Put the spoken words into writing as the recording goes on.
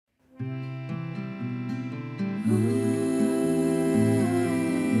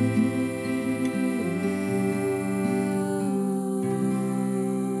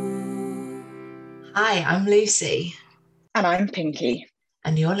Hi, I'm Lucy, And I'm Pinky.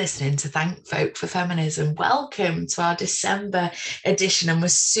 and you're listening to Thank Folk for Feminism. Welcome to our December edition, and we're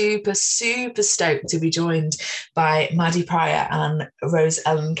super stoked to be joined by Maddie Pryor and Rose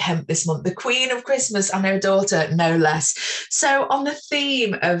Ellen Kemp this month, the Queen of Christmas and her daughter, no less. So, on the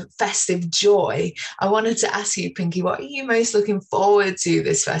theme of festive joy, I wanted to ask you, Pinky, what are you most looking forward to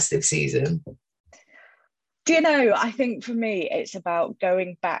this festive season? Do you know, I think for me, it's about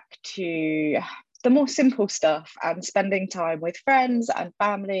going back to the more simple stuff and spending time with friends and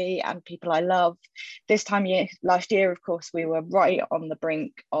family and people I love. This time year, last year, of course, we were right on the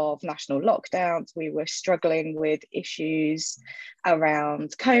brink of national lockdowns. We were struggling with issues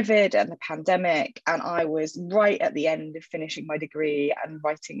around COVID and the pandemic. And I was right at the end of finishing my degree and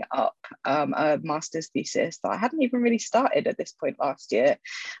writing up a master's thesis that I hadn't even really started at this point last year.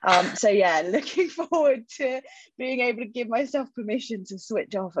 So yeah, looking forward to being able to give myself permission to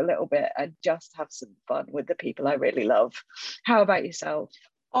switch off a little bit and just have some fun with the people I really love. How about yourself?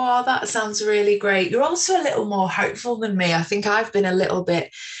 Oh, that sounds really great. You're also a little more hopeful than me. I think I've been a little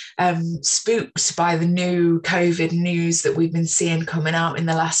bit spooked by the new COVID news that we've been seeing coming out in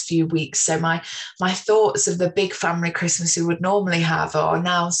the last few weeks. So my thoughts of the big family Christmas we would normally have are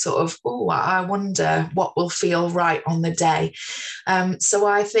now sort of, oh, I wonder what will feel right on the day. So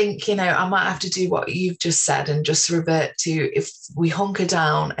I think, I might have to do what you've just said and just revert to if we hunker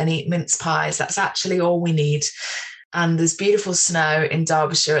down and eat mince pies, that's actually all we need. And there's beautiful snow in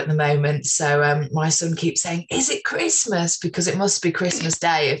Derbyshire at the moment. So my son keeps saying, is it Christmas? Because it must be Christmas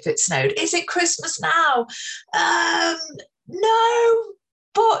Day if it snowed. Is it Christmas now? No,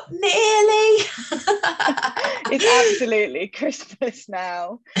 but nearly. It's absolutely Christmas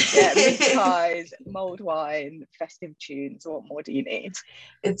now. Yeah, mince pies, mulled wine, festive tunes. What more do you need?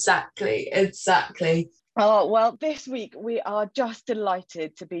 Exactly. Oh, well, this week we are just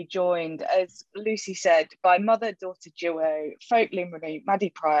delighted to be joined, as Lucy said, by mother-daughter duo, folk luminary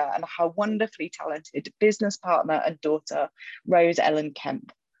Maddie Pryor and her wonderfully talented business partner and daughter, Rose Ellen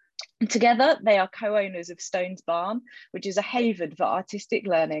Kemp. Together, they are co-owners of Stones Barn, which is a haven for artistic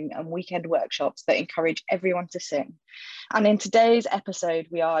learning and weekend workshops that encourage everyone to sing. And in today's episode,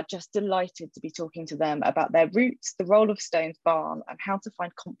 we are just delighted to be talking to them about their roots, the role of Stones Barn, and how to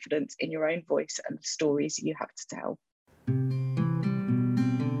find confidence in your own voice and the stories you have to tell.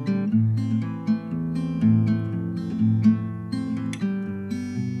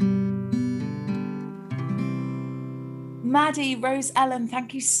 Maddie, Rose Ellen,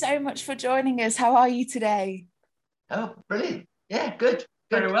 thank you so much for joining us. How are you today? Oh, brilliant. Yeah, good.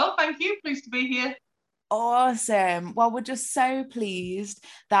 Very well, thank you. Pleased to be here. Awesome. Well, we're just so pleased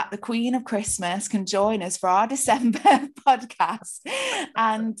that the Queen of Christmas can join us for our December podcast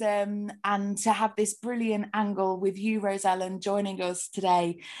and to have this brilliant angle with you, Rose Ellen, joining us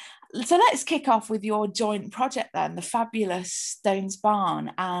today. So let's kick off with your joint project then, the fabulous Stones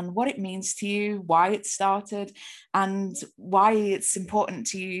Barn, and what it means to you, why it started, and why it's important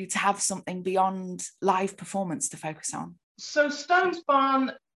to you to have something beyond live performance to focus on. So Stones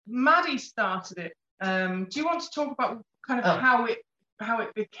Barn, Maddie started it. Do you want to talk about kind of how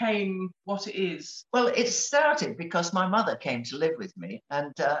it became what it is? Well, it started because my mother came to live with me,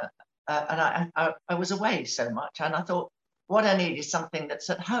 and I was away so much, and I thought, what I need is something that's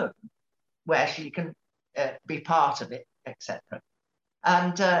at home, where she can be part of it, etc.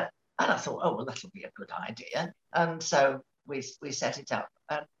 And I thought, oh well, that'll be a good idea. And so we set it up.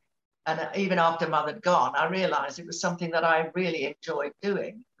 And even after Mother had gone, I realised it was something that I really enjoyed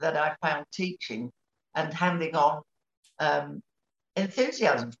doing. That I found teaching and handing on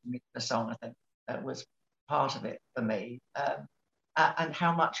enthusiasm for the song. I think that was part of it for me, and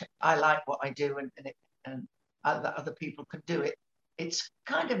how much I like what I do, and other people can do it. It's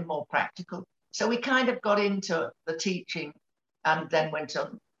kind of more practical. So we kind of got into the teaching and then went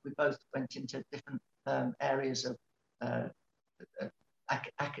on. We both went into different areas of, well,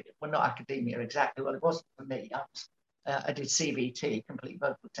 not academia exactly. Well, it wasn't for me. I did CVT, complete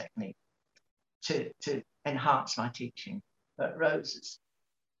vocal technique, to enhance my teaching. But Rose has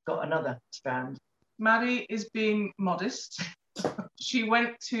got another strand. Maddie is being modest. She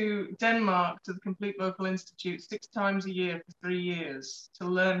went to Denmark to the Complete Vocal Institute 6 times a year for 3 years to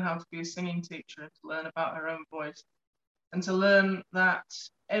learn how to be a singing teacher, to learn about her own voice, and to learn that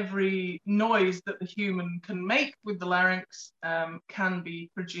every noise that the human can make with the larynx can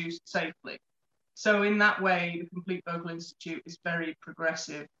be produced safely. So in that way, the Complete Vocal Institute is very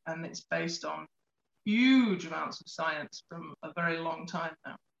progressive, and it's based on huge amounts of science from a very long time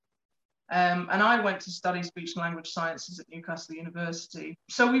now. And I went to study speech and language sciences at Newcastle University.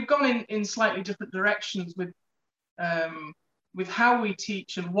 So we've gone in slightly different directions with how we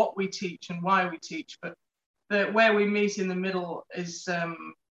teach and what we teach and why we teach, but where we meet in the middle is a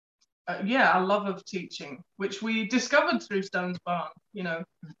love of teaching, which we discovered through Stones Barn.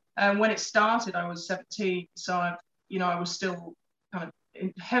 And when it started, I was 17, so I was still kind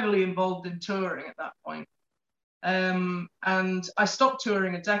of heavily involved in touring at that point. And I stopped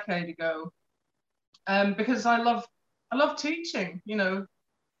touring a decade ago because I love teaching.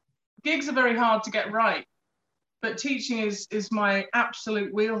 Gigs are very hard to get right, but teaching is my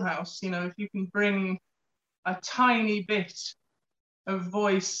absolute wheelhouse. If you can bring a tiny bit of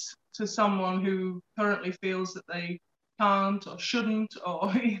voice to someone who currently feels that they can't or shouldn't,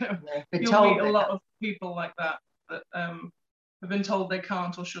 or you'll meet a lot of people like that have been told they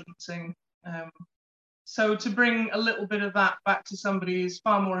can't or shouldn't sing. So to bring a little bit of that back to somebody is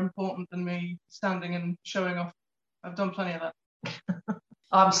far more important than me standing and showing off. I've done plenty of that.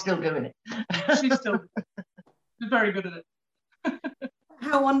 I'm still doing it. She's very good at it.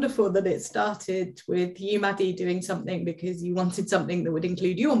 How wonderful that it started with you, Maddie, doing something because you wanted something that would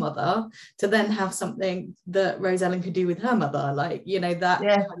include your mother, to then have something that Rose-Ellen could do with her mother, that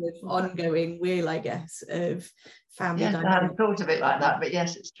kind of ongoing wheel, I guess, of family dynamic. I hadn't thought of it like that, but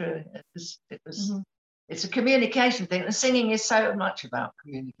yes, it's true. It was It's a communication thing, and singing is so much about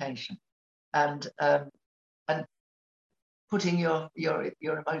communication and putting your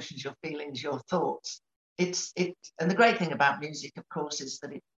emotions, your feelings, your thoughts. And the great thing about music, of course, is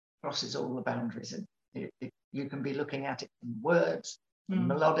that it crosses all the boundaries. And you can be looking at it from words, from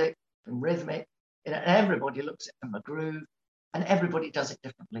melodic, from rhythmic. Everybody looks at it from a groove, and everybody does it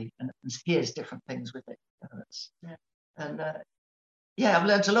differently and hears different things with it. I've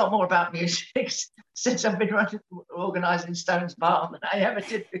learned a lot more about music since I've been organising Stones Barn than I ever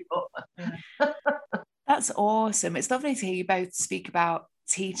did before. That's awesome. It's lovely to hear you both speak about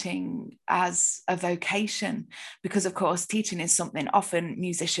teaching as a vocation, because of course teaching is something often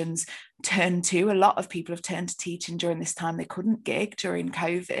musicians turn to. A lot of people have turned to teaching during this time. They couldn't gig during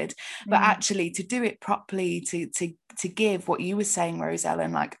COVID, but actually to do it properly, to give what you were saying,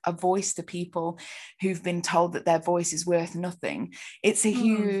 Rose-Ellen, like a voice to people who've been told that their voice is worth nothing. It's a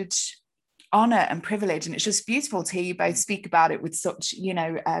huge honor and privilege, and it's just beautiful to hear you both speak about it with such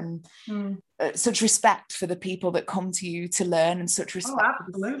such respect for the people that come to you to learn, and such respect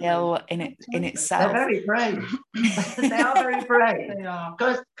for the skill in itself. They're very brave. They are very brave. They are,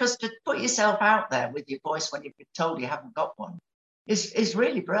 because to put yourself out there with your voice when you've been told you haven't got one is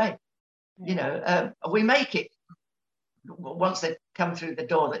really brave. We make it once they've come through the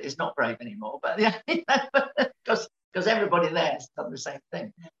door that is not brave anymore, but because everybody there has done the same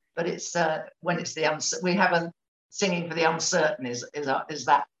thing. But it's when it's we have a singing for the uncertain is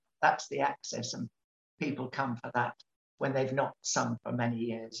that's the access, and people come for that when they've not sung for many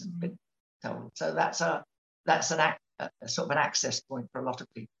years and been told. So that's a sort of an access point for a lot of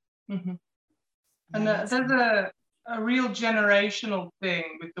people. Mm-hmm. And there's a real generational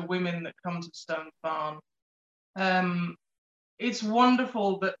thing with the women that come to Stones Barn. It's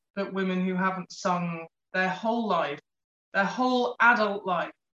wonderful that women who haven't sung their whole life, their whole adult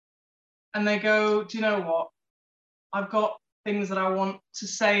life, and they go, do you know what? I've got things that I want to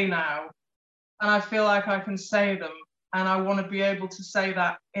say now, and I feel like I can say them, and I want to be able to say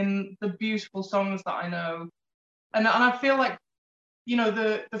that in the beautiful songs that I know. And I feel like,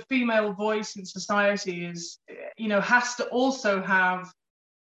 the female voice in society is, has to also have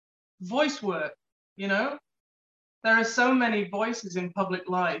voice work, There are so many voices in public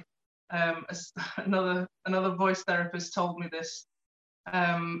life. Another voice therapist told me this.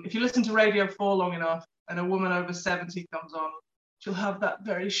 If you listen to Radio 4 long enough and a woman over 70 comes on, she'll have that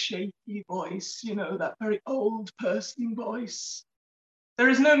very shaky voice, that very old person voice. There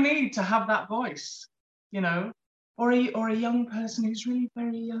is no need to have that voice, or a young person who's really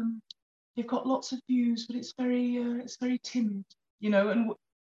very, they've got lots of views, but it's very timid, and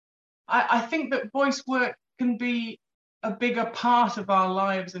I think that voice work can be a bigger part of our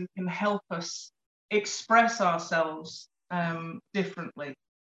lives and can help us express ourselves differently.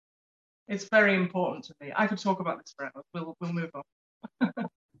 It's very important to me. I could talk about this forever. We'll move on.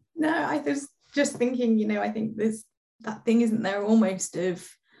 No, I was just thinking, I think there's that thing, isn't there, almost of,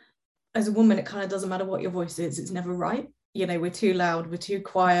 as a woman, it kind of doesn't matter what your voice is, it's never right. We're too loud, we're too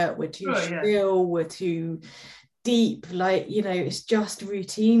quiet, we're too shrill, we're too deep, it's just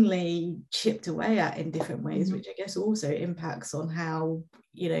routinely chipped away at in different ways, which I guess also impacts on how,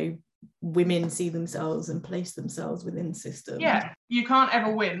 women see themselves and place themselves within systems. Yeah, you can't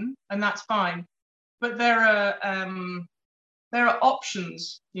ever win, and that's fine. But there are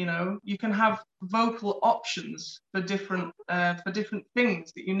options. You can have vocal options for different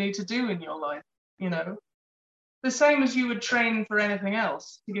things that you need to do in your life. the same as you would train for anything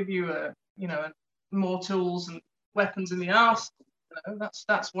else, to give you more tools and weapons in the arsenal.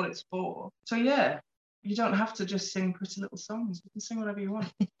 That's what it's for. So yeah, you don't have to just sing pretty little songs. You can sing whatever you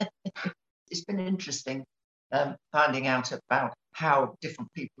want. It's been interesting finding out about how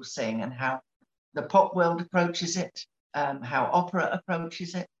different people sing and how the pop world approaches it, how opera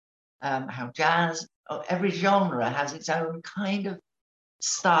approaches it, how jazz, every genre has its own kind of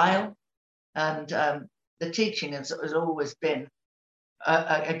style. And the teaching has always been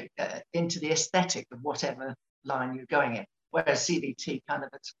into the aesthetic of whatever line you're going in, whereas CVT kind of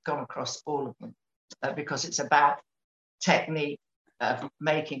has gone across all of them because it's about technique of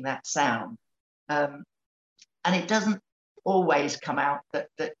making that sound. And it doesn't always come out that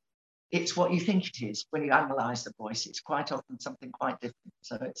it's what you think it is when you analyze the voice. It's quite often something quite different.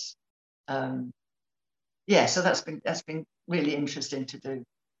 So it's so that's been really interesting to do.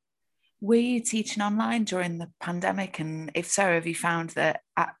 Were you teaching online during the pandemic? And if so, have you found that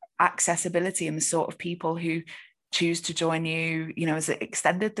accessibility and the sort of people who choose to join you, has it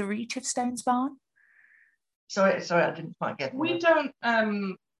extended the reach of Stones Barn? Sorry, I didn't quite get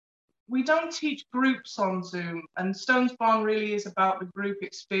that. We don't teach groups on Zoom, and Stones Barn really is about the group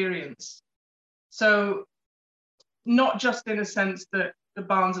experience. So not just in a sense that the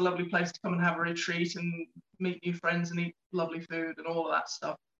barn's a lovely place to come and have a retreat and meet new friends and eat lovely food and all of that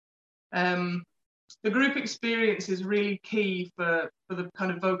stuff. The group experience is really key for the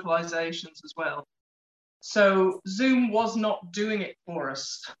kind of vocalizations as well. So Zoom was not doing it for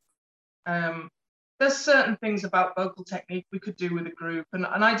us. There's certain things about vocal technique we could do with a group, and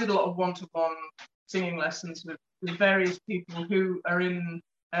I did a lot of one-to-one singing lessons with various people who are in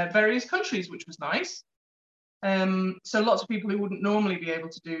various countries, which was nice. So lots of people who wouldn't normally be able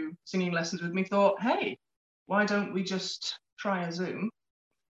to do singing lessons with me thought, hey, why don't we just try a Zoom?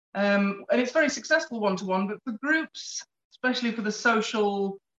 And it's very successful one-to-one, but for groups, especially for the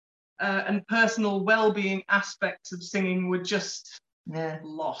social and personal well-being aspects of singing, we're just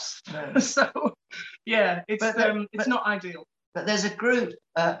lost. No. So yeah, it's not ideal. But there's a group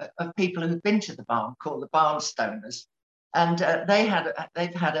of people who've been to the barn called the Barnstoners, and they've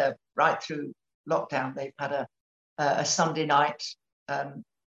had a right through lockdown. They've had a Sunday night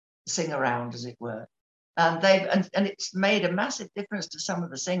sing around, as it were, and it's made a massive difference to some of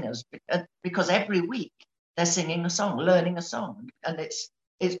the singers because every week they're singing a song, learning a song, and it's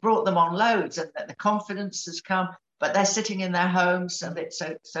brought them on loads, and the confidence has come. But they're sitting in their homes, and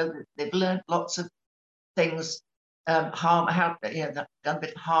so they've learned lots of things, done a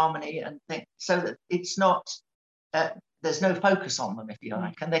bit of harmony and things, so that it's not there's no focus on them, if you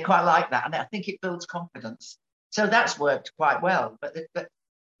like, and they quite like that, and I think it builds confidence. So that's worked quite well, but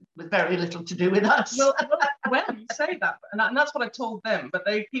with very little to do with us. Well, you say that, and that's what I told them, but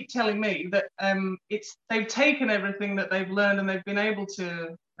they keep telling me that they've taken everything that they've learned and they've been able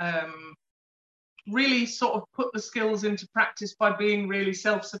to really sort of put the skills into practice by being really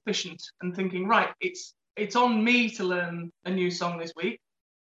self-sufficient and thinking, right, it's on me to learn a new song this week.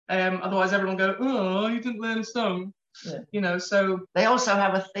 Otherwise everyone will go, oh, you didn't learn a song. Yeah. So they also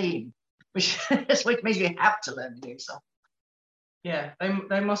have a theme, which means you have to learn a new song. Yeah,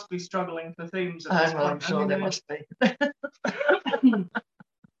 they must be struggling for themes at this point. I'm sure they must be.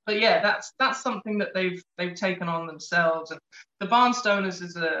 But yeah, that's something that they've taken on themselves. And the Barnstoners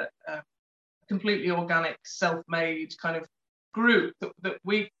is a completely organic, self-made kind of group that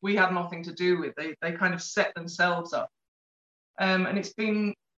we had nothing to do with. They kind of set themselves up, and it's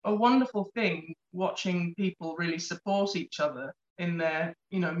been a wonderful thing watching people really support each other in their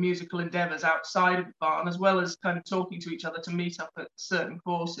musical endeavors outside of the barn, as well as kind of talking to each other to meet up at certain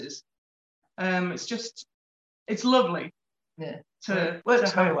courses. It's lovely. Yeah, to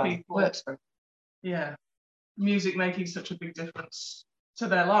works very have well. People, works very yeah, music making such a big difference to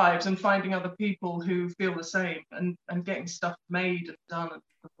their lives, and finding other people who feel the same, and getting stuff made and done and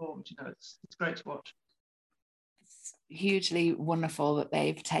performed. It's great to watch. It's hugely wonderful that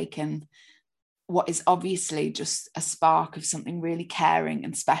they've taken what is obviously just a spark of something really caring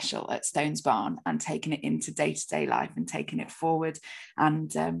and special at Stones Barn and taking it into day-to-day life and taking it forward.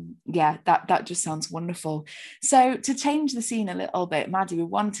 And that just sounds wonderful. So to change the scene a little bit, Maddie, we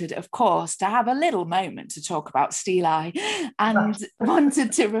wanted, of course, to have a little moment to talk about Steeleye, and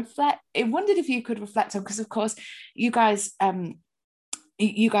wanted to reflect. I wondered if you could reflect on, because of course you guys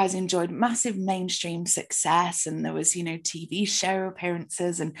enjoyed massive mainstream success, and there was, TV show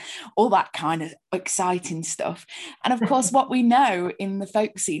appearances and all that kind of exciting stuff. And of course, what we know in the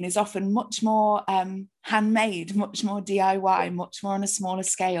folk scene is often much more handmade, much more DIY, much more on a smaller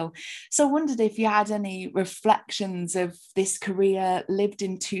scale. So I wondered if you had any reflections of this career lived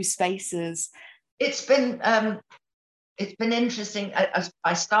in two spaces. it's been interesting.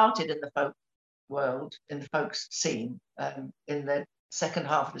 I started in the folk world, in the folk scene, in the second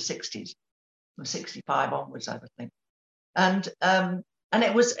half of the 60s, from 65 onwards, I would think. And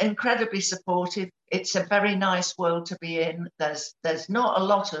it was incredibly supportive. It's a very nice world to be in. There's not a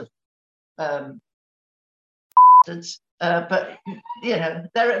lot of but you know,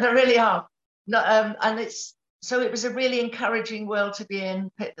 there really are. No, and it was a really encouraging world to be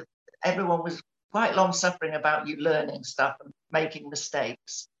in. Everyone was quite long suffering about you learning stuff and making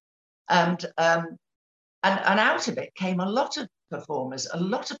mistakes, and out of it came a lot of performers, a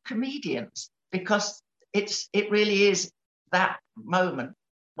lot of comedians, because it really is that moment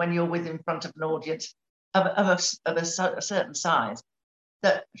when you're in front of an audience of a certain size,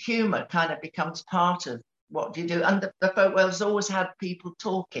 that humour kind of becomes part of what you do. And the folk world has always had people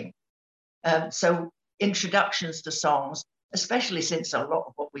talking. So introductions to songs, especially since a lot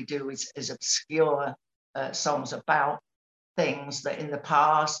of what we do is obscure songs about things that in the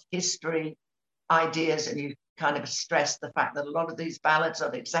past, history, ideas, and you kind of stress the fact that a lot of these ballads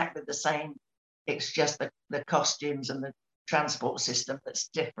are exactly the same. It's just the costumes and the transport system that's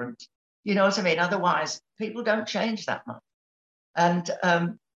different. You know what I mean? Otherwise, people don't change that much. And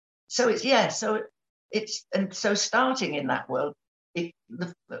so starting in that world,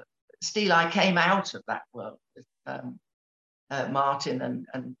 Steeleye came out of that world. Martin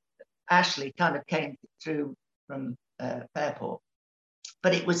and Ashley kind of came through from Fairport,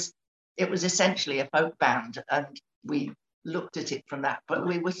 but it was essentially a folk band, and we looked at it from that. But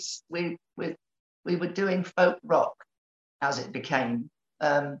we were doing folk rock as it became,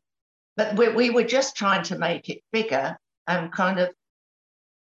 but we were just trying to make it bigger and kind of.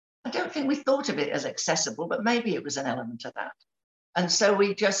 I don't think we thought of it as accessible, but maybe it was an element of that. And so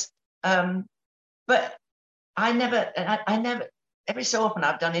we just. But I never. Every so often,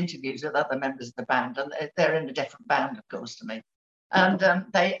 I've done interviews with other members of the band, and they're in a different band, of course, to me. And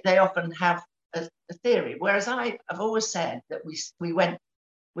they often have a theory, whereas I've always said that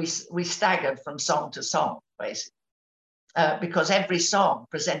we staggered from song to song, basically, because every song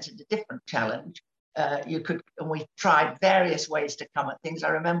presented a different challenge. And we tried various ways to come at things. I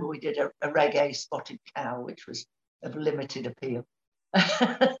remember we did a reggae Spotted Cow, which was of limited appeal,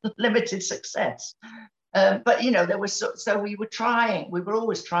 limited success. But you know, there was so we were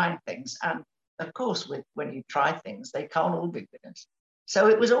always trying things, and of course, when you try things, they can't all be winners. So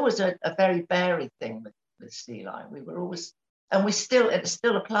it was always a very varied thing with Steeleye. We were always, and it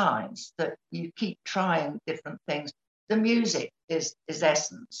still applies that you keep trying different things. The music is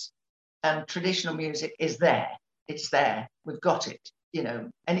essence, and traditional music is there. It's there. We've got it. You know,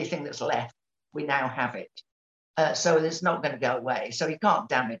 anything that's left, we now have it. So it's not going to go away. So you can't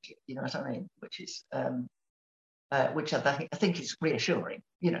damage it. You know what I mean? Which is, which I think is reassuring.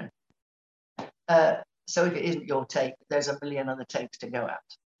 You know. So if it isn't your take, there's a million other takes to go at.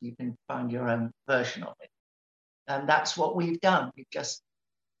 You can find your own version of it. And that's what we've done. We've just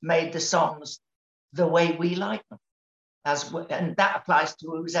made the songs the way we like them. And that applies to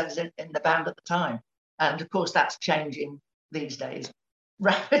who was in the band at the time. And of course, that's changing these days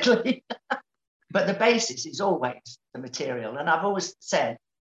rapidly. But the basis is always the material. And I've always said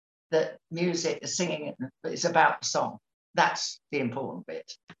that music, singing is about the song. That's the important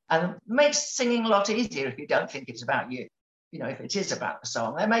bit. And it makes singing a lot easier if you don't think it's about you. You know, if it is about the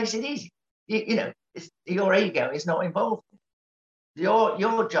song, that makes it easy. You know, your ego is not involved.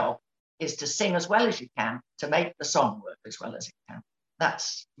 Your job is to sing as well as you can to make the song work as well as it can.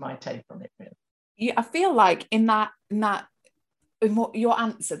 That's my take on it, really. Yeah, I feel like in your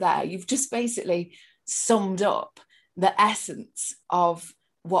answer there, you've just basically summed up the essence of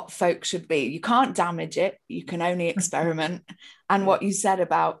what folk should be. You can't damage it, you can only experiment. And what you said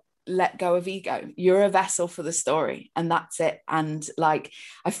about let go of ego, you're a vessel for the story, and that's it. And like,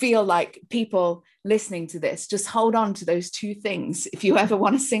 I feel like people listening to this, just hold on to those two things. If you ever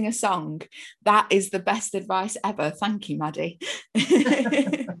want to sing a song, that is the best advice ever. Thank you, Maddie.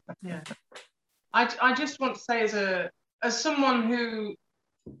 Yeah, I just want to say, as someone who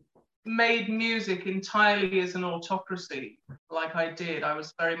made music entirely as an autocracy, like I did, I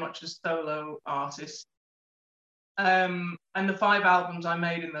was very much a solo artist. And the 5 albums I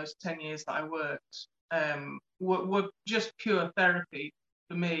made in those 10 years that I worked were just pure therapy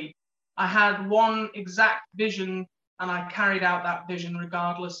for me. I had one exact vision, and I carried out that vision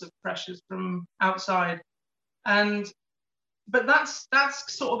regardless of pressures from outside. But that's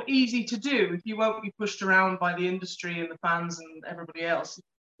sort of easy to do if you won't be pushed around by the industry and the fans and everybody else.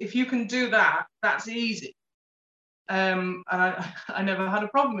 If you can do that, that's easy. And I never had a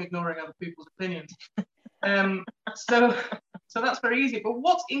problem ignoring other people's opinions. So So that's very easy. But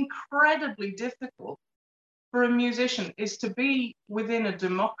what's incredibly difficult for a musician is to be within a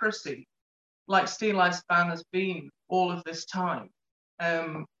democracy like Steeleye Span has been all of this time.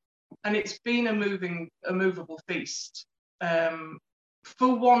 And it's been a movable feast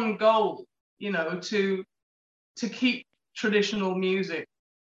for one goal, you know, to keep traditional music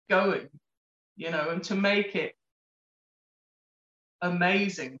going, you know, and to make it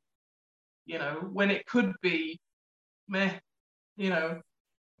amazing, you know, when it could be meh, you know.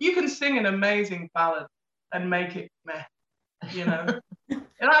 You can sing an amazing ballad and make it meh, you know. And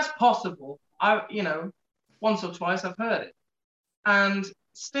that's possible. You know, once or twice I've heard it. And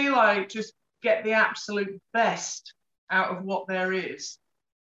Steeleye just get the absolute best out of what there is.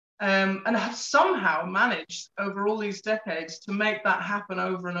 And have somehow managed over all these decades to make that happen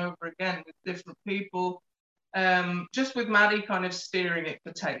over and over again with different people, just with Maddie kind of steering it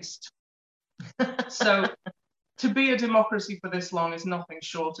for taste. So to be a democracy for this long is nothing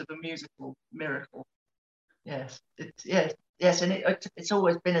short of a musical miracle. Yes, and it's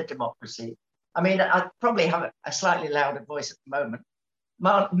always been a democracy. I mean, I probably have a slightly louder voice at the moment,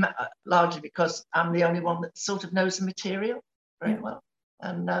 largely because I'm the only one that sort of knows the material very well,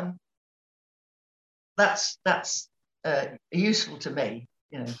 and that's useful to me,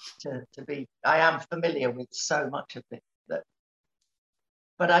 you know, to be. I am familiar with so much of it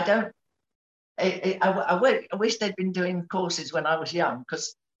but I don't. I wish they'd been doing courses when I was young,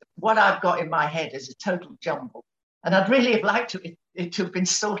 because what I've got in my head is a total jumble, and I'd really have liked it to have been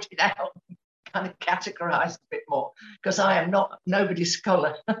sorted out, kind of categorized a bit more, because I am nobody's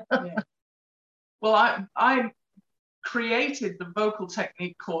scholar. Yeah. Well, I created the vocal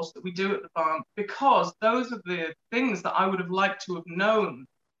technique course that we do at the barn because those are the things that I would have liked to have known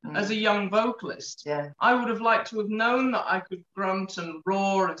as a young vocalist. Yeah. I would have liked to have known that I could grunt and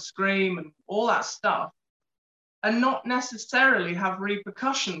roar and scream and all that stuff, and not necessarily have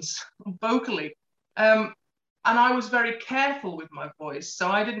repercussions vocally. And I was very careful with my voice,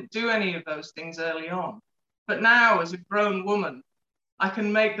 so I didn't do any of those things early on. But now, as a grown woman, I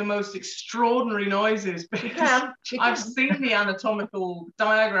can make the most extraordinary noises because I've seen the anatomical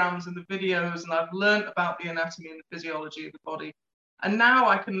diagrams and the videos, and I've learned about the anatomy and the physiology of the body. And now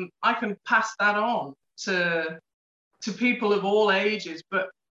I can pass that on to people of all ages.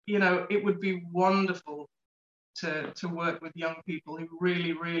 But, you know, it would be wonderful to work with young people who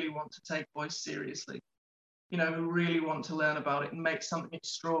really, really want to take voice seriously, you know, who really want to learn about it and make something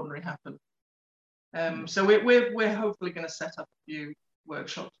extraordinary happen. So we're hopefully going to set up a few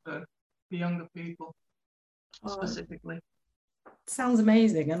workshops for younger people specifically. Sounds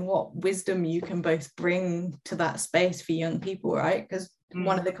amazing, and what wisdom you can both bring to that space for young people, right? Because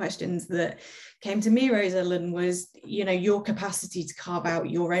one of the questions that came to me, Rose Ellen, was, you know, your capacity to carve out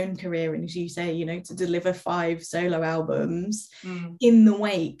your own career, and as you say, you know, to deliver 5 solo albums in the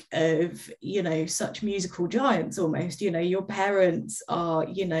wake of, you know, such musical giants almost. You know, your parents are,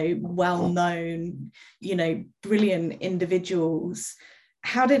 you know, well-known, you know, brilliant individuals.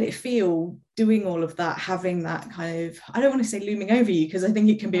 How did it feel doing all of that, having that kind of, I don't want to say looming over you, because I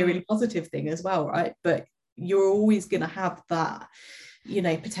think it can be a really positive thing as well, right? But you're always going to have that, you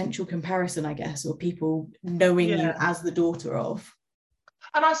know, potential comparison, I guess, or people knowing you as the daughter of.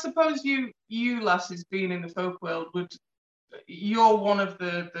 And I suppose you lasses being in the folk world, you're one of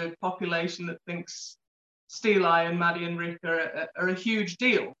the population that thinks Steeleye and Maddie and Rick are a huge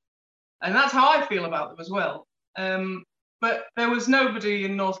deal. And that's how I feel about them as well. But there was nobody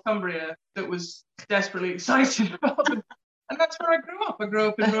in North Cumbria that was desperately excited about them. And that's where I grew up. I grew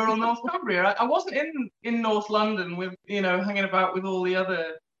up in rural North Cumbria. I wasn't in North London with, you know, hanging about with all the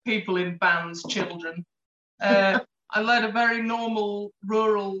other people in bands, children. I led a very normal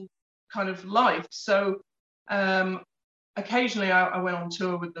rural kind of life. So occasionally I went on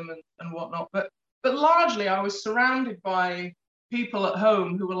tour with them and whatnot. But largely I was surrounded by people at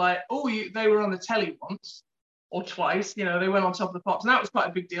home who were like, oh, they were on the telly once or twice, you know, they went on Top of the Pops, and that was quite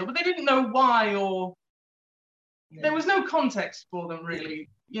a big deal, but they didn't know why, or there was no context for them really.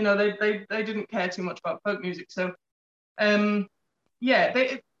 You know, they didn't care too much about folk music. So yeah,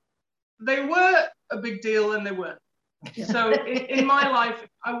 they were a big deal and they weren't. So in my life,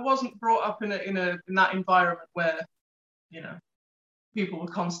 I wasn't brought up in that environment where, you know, people were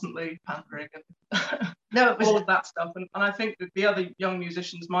constantly pandering and all of that stuff. And I think that the other young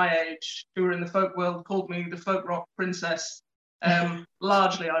musicians my age who were in the folk world called me the folk rock princess,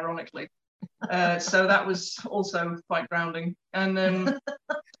 largely ironically. So that was also quite grounding. And it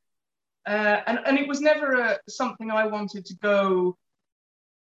was never something I wanted to go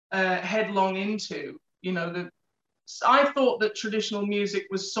headlong into. You know, I thought that traditional music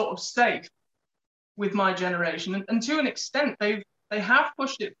was sort of safe. with my generation, and to an extent they have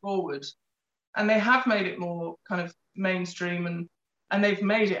pushed it forward, and they have made it more kind of mainstream, and they've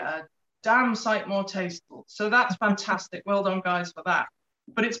made it a damn sight more tasteful. So that's fantastic. Well done, guys, for that.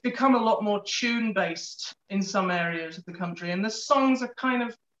 But it's become a lot more tune based in some areas of the country, and the songs are kind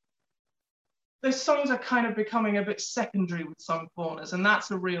of becoming a bit secondary with some corners, and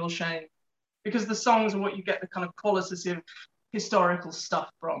that's a real shame, because the songs are what you get the kind of qualitative historical stuff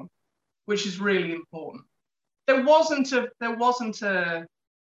from, which is really important. There wasn't a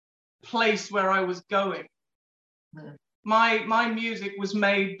place where I was going. My music was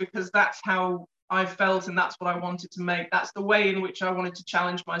made because that's how I felt, and that's what I wanted to make. That's the way in which I wanted to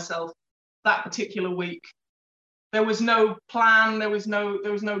challenge myself that particular week. There was no plan. There was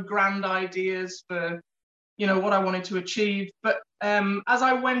no grand ideas for, what I wanted to achieve. But as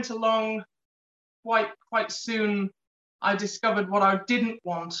I went along, quite soon, I discovered what I didn't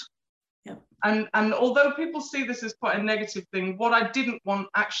want. Yeah. And although people see this as quite a negative thing, what I didn't want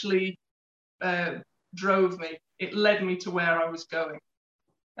actually drove me. It led me to where I was going.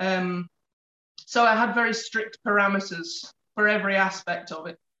 So I had very strict parameters for every aspect of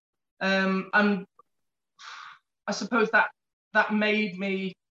it. And I suppose that made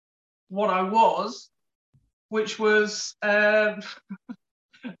me what I was, which was unfittable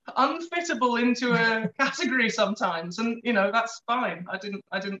into a category sometimes, and that's fine. I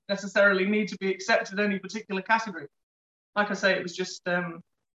didn't necessarily need to be accepted in any particular category. Like I say, it was just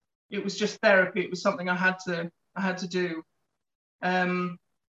therapy. It was something I had to do.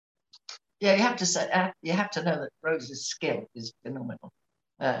 Yeah, you have to know that Rose's skill is phenomenal.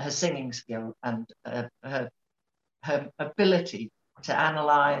 Her singing skill and her ability to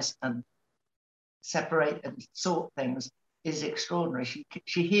analyze and separate and sort things is extraordinary.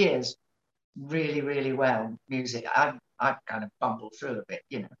 She hears really, really well music. I kind of bumble through a bit,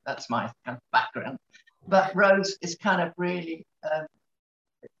 that's my kind of background. But Rose is kind of really, as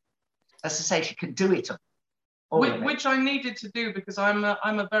I say, she can do it all. Which I needed to do, because I'm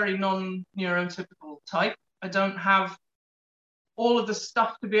a very non-neurotypical type. I don't have all of the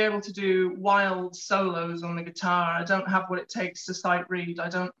stuff to be able to do wild solos on the guitar. I don't have what it takes to sight read. I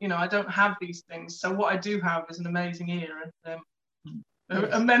don't have these things. So what I do have is an amazing ear and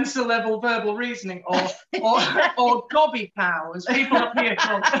a mental level verbal reasoning, or gobby cow, as people up here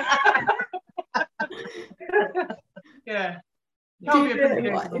call it. Yeah. Can't be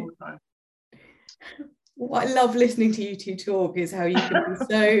appreciated all the time. What I love listening to you two talk is how you can be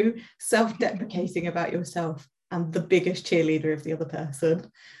so self-deprecating about yourself and the biggest cheerleader of the other person.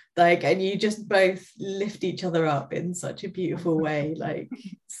 And you just both lift each other up in such a beautiful way.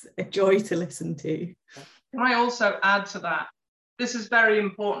 It's a joy to listen to. Can I also add to that? This is very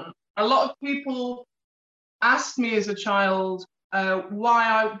important. A lot of people asked me as a child why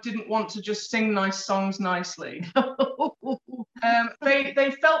I didn't want to just sing nice songs nicely.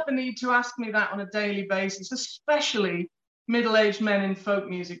 They felt the need to ask me that on a daily basis, especially middle-aged men in folk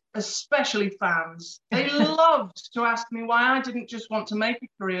music, especially fans. They loved to ask me why I didn't just want to make a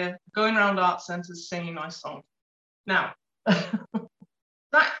career going around art centres singing nice songs. Now,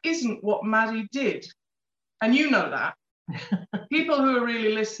 that isn't what Maddie did. And you know that. People who are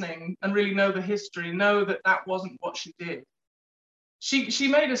really listening and really know the history know that wasn't what she did. She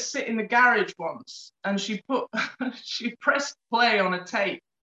made us sit in the garage once, and she pressed play on a tape.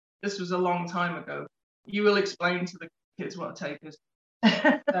 This was a long time ago. You will explain to the kids what a tape is.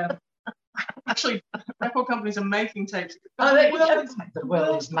 Actually, record companies are making tapes. The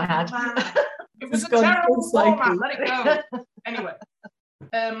world is mad. It was a terrible format. Let it go. Anyway,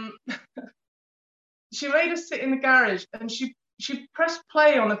 she made us sit in the garage, and she pressed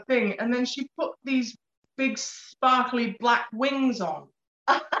play on a thing, and then she put these big sparkly black wings on,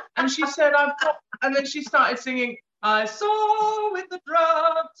 and she said, and then she started singing, I saw with the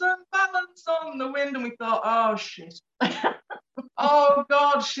drops and balance on the wind, and we thought, oh shit. Oh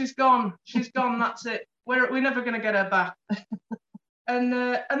God, she's gone, that's it. We're never going to get her back. And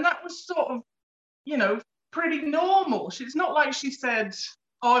that was sort of, pretty normal. It's not like she said,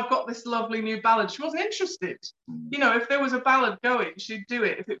 oh, I've got this lovely new ballad. She wasn't interested. If there was a ballad going, she'd do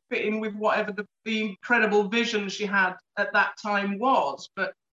it if it fit in with whatever the incredible vision she had at that time was.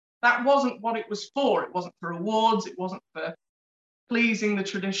 But that wasn't what it was for. It wasn't for awards. It wasn't for pleasing the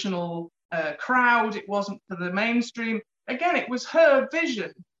traditional crowd. It wasn't for the mainstream. Again, it was her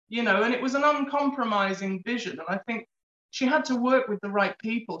vision, and it was an uncompromising vision. And I think she had to work with the right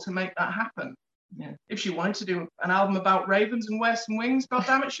people to make that happen. Yeah. If she wanted to do an album about ravens and wear some wings, God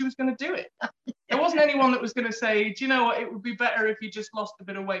damn it, she was going to do it. There wasn't anyone that was going to say, do you know what, it would be better if you just lost a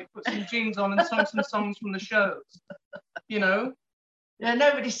bit of weight, put some jeans on and sung some songs from the shows. Yeah,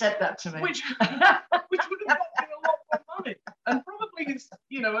 nobody said that to me. Which would have got me a lot more money, and probably,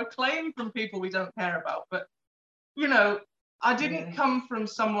 you know, acclaim from people we don't care about. But, you know, I didn't come from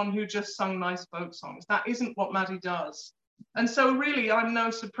someone who just sung nice folk songs. That isn't what Maddie does. And so really, I'm no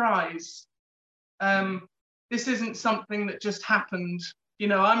surprise. This isn't something that just happened. You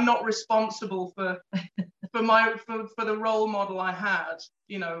know, I'm not responsible for the role model I had.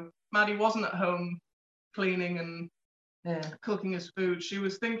 You know, Maddie wasn't at home cleaning and cooking us food. She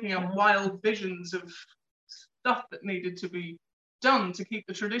was thinking of wild visions of stuff that needed to be done to keep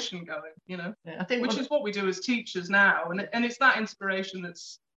the tradition going, you know, I think which is what we do as teachers now. And it's that inspiration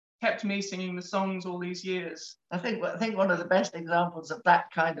that's kept me singing the songs all these years. I think one of the best examples of that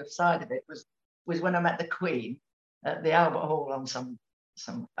kind of side of it was when I met the Queen at the Albert Hall on some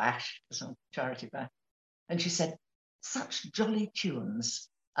bash, some charity bash. And she said, such jolly tunes.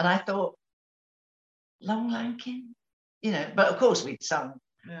 And I thought, Long Lankin, you know, but of course we'd sung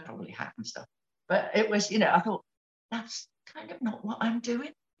probably Hat and stuff. But it was, you know, I thought, that's kind of not what I'm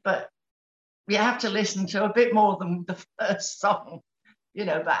doing. But we have to listen to a bit more than the first song, you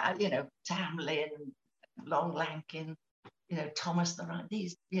know, but, you know, Tam Lin, Long Lankin, you know, Thomas the Rhyme,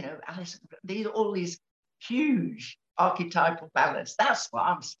 these, you know, Alice, all these huge archetypal ballads. That's what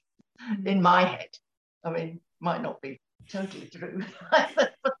I'm in my head. I mean, might not be totally true.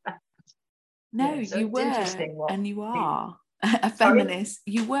 No, yeah, so you were, and you are a feminist.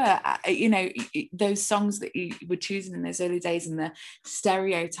 You were, you know, those songs that you were choosing in those early days and the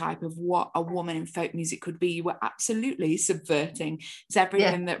stereotype of what a woman in folk music could be, you were absolutely subverting. It's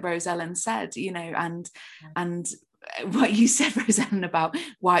everything that Rose Ellen said, you know, and what you said, Rose Ellen, about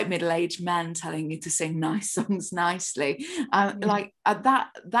white middle-aged men telling you to sing nice songs nicely, like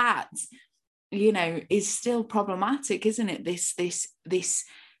that, you know, is still problematic, isn't it?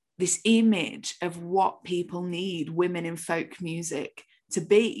 This image of what people need women in folk music to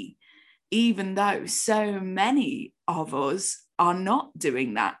be, even though so many of us are not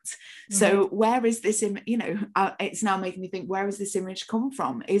doing that. So where is this, you know, it's now making me think, where has this image come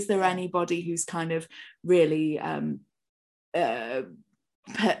from? Is there anybody who's kind of really,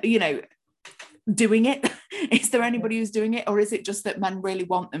 you know, doing it? Is there anybody who's doing it? Or is it just that men really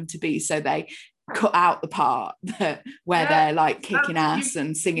want them to be, so they cut out the part where they're like kicking ass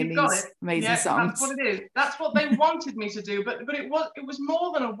and singing these amazing songs? That's what it is. That's what they wanted me to do, but it was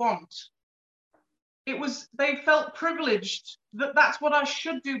more than a want. It was, they felt privileged that that's what I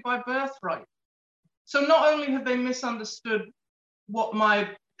should do by birthright. So not only have they misunderstood what my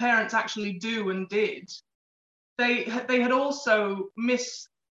parents actually do and did, they had also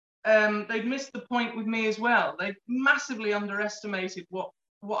they'd missed the point with me as well. They massively underestimated what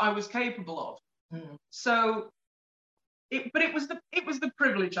I was capable of. So it was the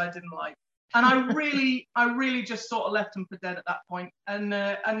privilege I didn't like, and I really just sort of left them for dead at that point, and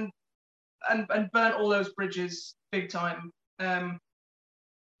burnt all those bridges big time. And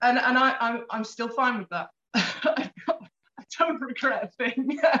I'm still fine with that. I don't regret a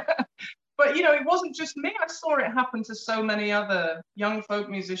thing. But you know, it wasn't just me. I saw it happen to so many other young folk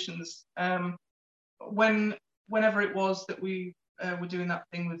musicians. Whenever it was that we were doing that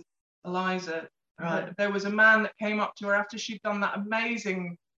thing with Eliza, there was a man that came up to her after she'd done that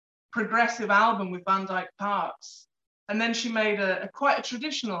amazing progressive album with Van Dyke Parks, and then she made quite a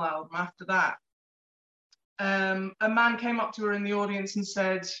traditional album after that. A man came up to her in the audience and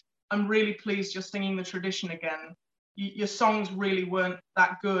said, "I'm really pleased you're singing the tradition again. Your songs really weren't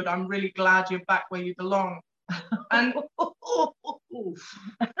that good. I'm really glad you're back where you belong." And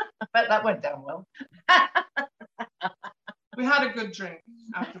I bet that went down well. we had a good drink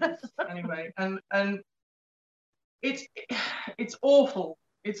afterwards anyway, and it's awful.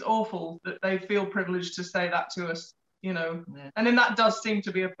 It's awful that they feel privileged to say that to us, you know. And then that does seem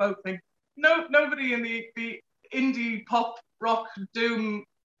to be a folk thing. Nobody in the indie pop rock doom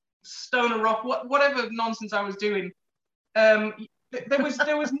stoner rock whatever nonsense I was doing, there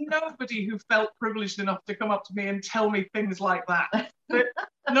was nobody who felt privileged enough to come up to me and tell me things like that. But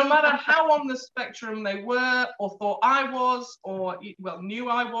no matter how on the spectrum they were, or thought I was, or well knew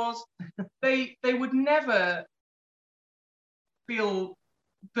I was, they would never feel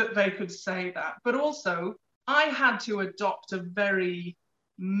that they could say that. But also, I had to adopt a very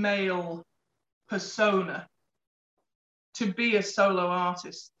male persona to be a solo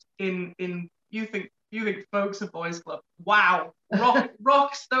artist in you think folk's a boys club. Wow.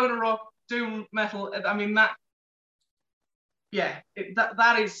 Rock, stoner rock, doom metal. I mean, that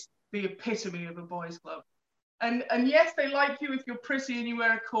is the epitome of a boys club. And yes, they like you if you're pretty and you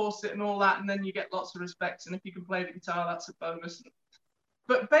wear a corset and all that, and then you get lots of respect. And if you can play the guitar, that's a bonus.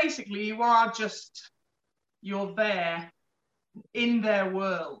 But basically, you're there in their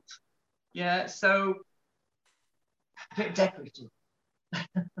world. Yeah, so a bit decorative.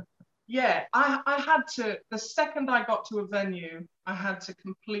 Yeah, I had to, the second I got to a venue, I had to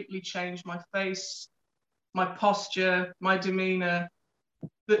completely change my face, my posture, my demeanor,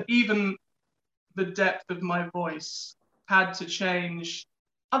 even the depth of my voice had to change.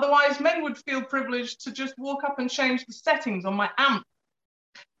 Otherwise, men would feel privileged to just walk up and change the settings on my amp,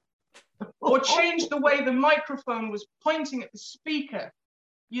 or change the way the microphone was pointing at the speaker,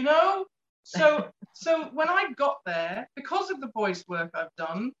 you know? So when I got there, because of the voice work I've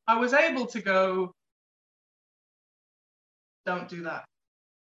done, I was able to go, don't do that.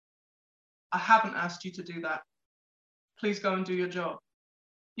 I haven't asked you to do that. Please go and do your job.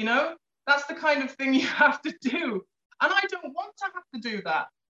 You know, that's the kind of thing you have to do. And I don't want to have to do that.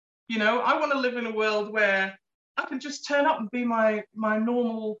 You know, I want to live in a world where I can just turn up and be my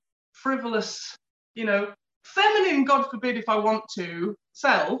normal, frivolous, you know, feminine, God forbid if I want to,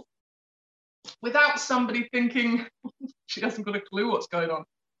 self, without somebody thinking, she hasn't got a clue what's going on.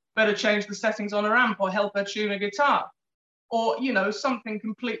 Better change the settings on her amp or help her tune a guitar. Or, you know, something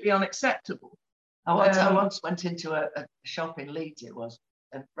completely unacceptable. I once went into a shop in Leeds, it was,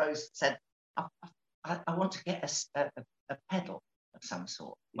 and Rose said, I want to get a pedal of some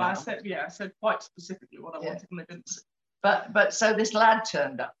sort. Well, I said quite specifically what I wanted, and they didn't say. But so this lad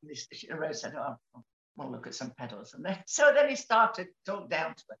turned up, and Rose said, oh, I want to look at some pedals. And then he started to talk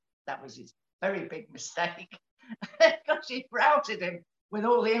down to her. That was his very big mistake, because she routed him with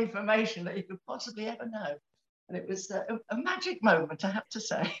all the information that he could possibly ever know. And it was a magic moment, I have to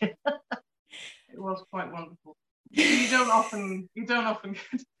say. It was quite wonderful. You don't often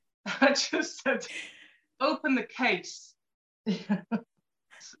get. I just said, open the case,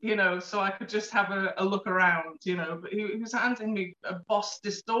 you know, so I could just have a look around, you know. But he was handing me a Boss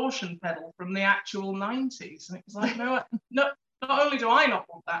distortion pedal from the actual 90s, and it was like, no, not only do I not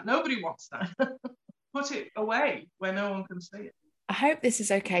want that, nobody wants that. Put it away where no one can see it. I hope this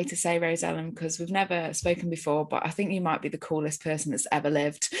is okay to say, Rose Ellen, because we've never spoken before, but I think you might be the coolest person that's ever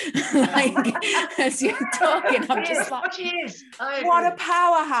lived. Like, as you're talking, I'm just like, what a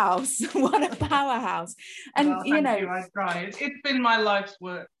powerhouse. What a powerhouse. And, well, you know, I try. It's been my life's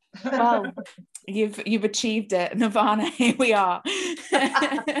work. Well, you've achieved it. Nirvana, here we are.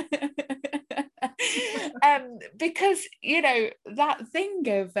 Because, you know, that thing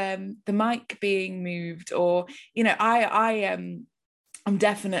of the mic being moved, or, you know, I'm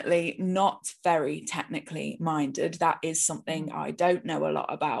definitely not very technically minded. That is something I don't know a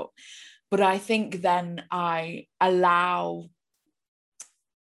lot about. But I think then I allow,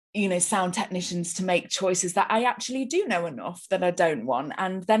 you know, sound technicians to make choices that I actually do know enough that I don't want.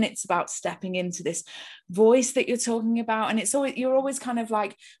 And then it's about stepping into this voice that you're talking about. And it's always, you're always kind of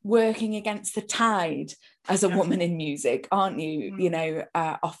like working against the tide as a woman in music, aren't you? You know,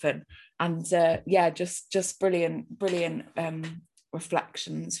 often. And just brilliant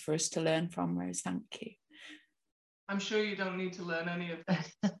reflections for us to learn from, Rose. Thank you. I'm sure you don't need to learn any of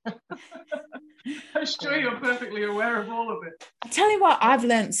this. I'm sure you're perfectly aware of all of it. I tell you what, I've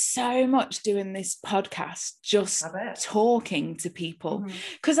learned so much doing this podcast, just talking to people,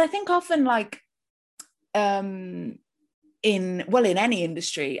 because I think often, like, in any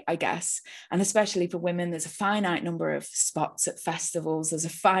industry, I guess, and especially for women, there's a finite number of spots at festivals, there's a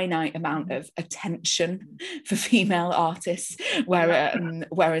finite amount of attention for female artists,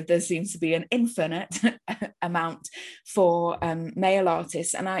 where there seems to be an infinite amount for male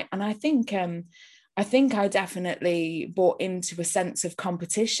artists. And I think I definitely bought into a sense of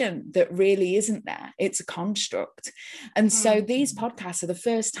competition that really isn't there. It's a construct. And so these podcasts are the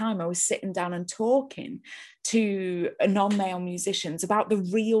first time I was sitting down and talking to non-male musicians about the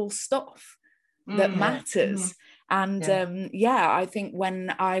real stuff that matters. And I think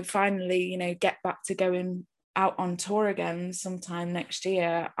when I finally, you know, get back to going out on tour again sometime next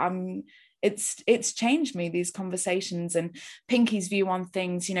year, it's changed me, these conversations, and Pinky's view on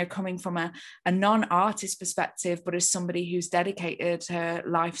things, you know, coming from a non-artist perspective, but as somebody who's dedicated her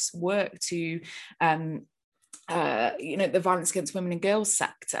life's work to you know, the violence against women and girls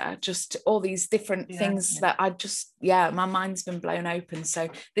sector, just all these different things that I just, my mind's been blown open. So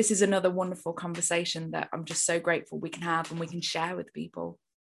this is another wonderful conversation that I'm just so grateful we can have and we can share with people.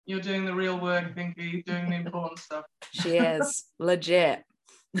 You're doing the real work, Pinky, doing the important stuff. She is, legit.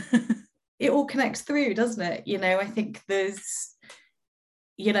 It all connects through, doesn't it? You know, I think there's,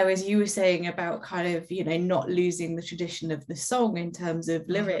 you know, as you were saying about kind of, you know, not losing the tradition of the song in terms of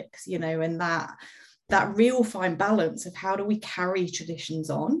lyrics, you know, and that that real fine balance of how do we carry traditions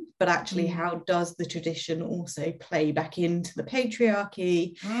on, but actually how does the tradition also play back into the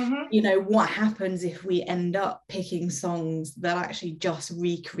patriarchy? You know, what happens if we end up picking songs that actually just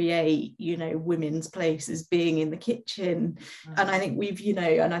recreate, you know, women's places being in the kitchen? And I think we've, you know,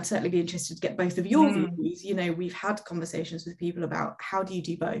 and I'd certainly be interested to get both of your views. You know, we've had conversations with people about how do you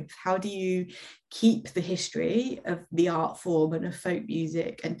do both? How do you keep the history of the art form and of folk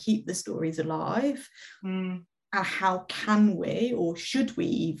music and keep the stories alive? And how can we, or should we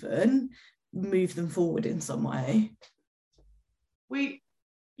even, move them forward in some way? Do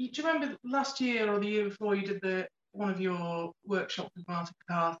you remember last year or the year before you did one of your workshops with Martin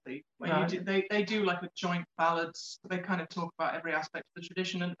McCarthy, where you did, they do like a joint ballads. They kind of talk about every aspect of the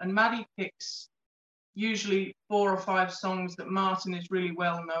tradition, and Maddie picks usually 4 or 5 songs that Martin is really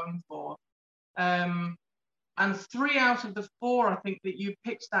well known for. And 3 out of the 4, I think, that you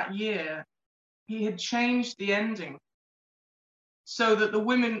picked that year, he had changed the ending so that the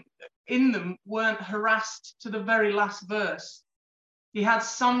women in them weren't harassed to the very last verse. He had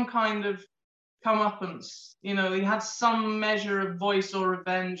some kind of comeuppance, you know, he had some measure of voice or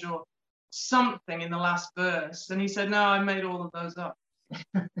revenge or something in the last verse. And he said, no, I made all of those up.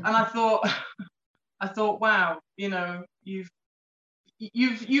 And I thought, wow, you know, you've,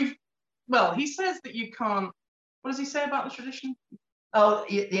 well, he says that you can't, what does he say about the tradition? Oh,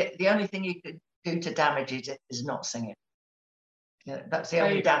 the only thing you could do to damage it is not sing it. Yeah, that's the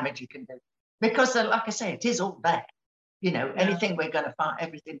only damage you can do. Because, like I say, it is all there. You know, anything we're going to find,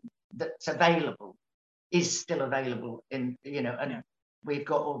 everything that's available is still available in, you know, and we've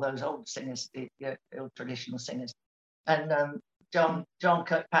got all those old singers, the old traditional singers. And John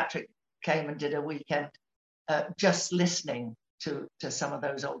Kirkpatrick came and did a weekend just listening to some of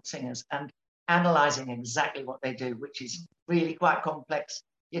those old singers and analysing exactly what they do, which is really quite complex.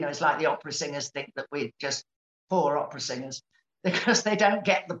 You know, it's like the opera singers think that we're just poor opera singers because they don't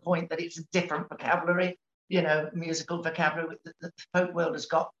get the point that it's a different vocabulary, you know, musical vocabulary that the folk world has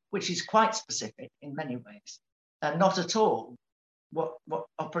got, which is quite specific in many ways, and not at all what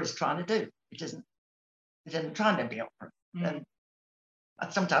opera is trying to do. It isn't trying to be opera. And I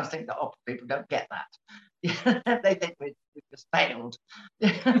sometimes think that opera people don't get that. They think we've just failed.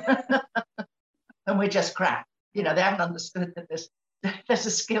 And we're just crap. You know, they haven't understood that there's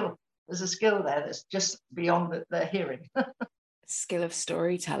a skill there that's just beyond their hearing. Skill of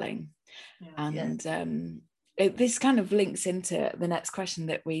storytelling. This kind of links into the next question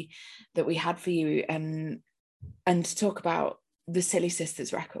that we had for you, and to talk about the Silly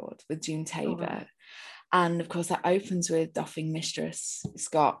Sisters record with June Tabor. And of course that opens with Doffing Mistress. It's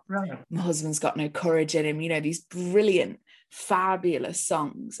got My Husband's Got No Courage in Him, you know, these brilliant, fabulous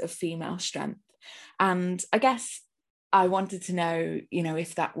songs of female strength. And I guess I wanted to know, you know,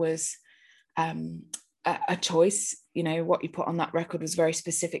 if that was a choice, you know, what you put on that record was a very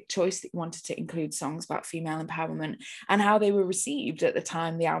specific choice that you wanted to include songs about female empowerment, and how they were received at the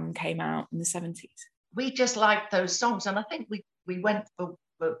time the album came out in the 70s. We just liked those songs, and I think we went for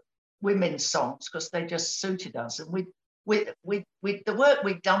women's songs because they just suited us. And we the work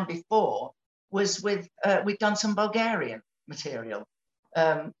we'd done before was with we'd done some Bulgarian material.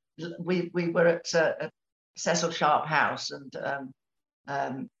 We were at Cecil Sharp House, and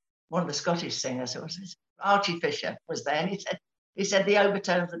one of the Scottish singers, it was Archie Fisher, was there, and he said the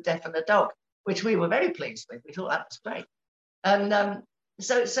overtones of Deaf and a Dog, which we were very pleased with. We thought that was great. And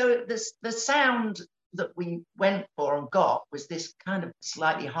so the sound that we went for and got was this kind of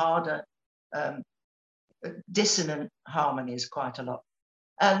slightly harder, dissonant harmonies quite a lot.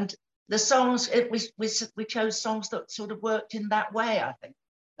 And the songs, we chose songs that sort of worked in that way, I think,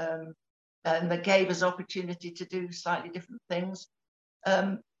 and that gave us opportunity to do slightly different things.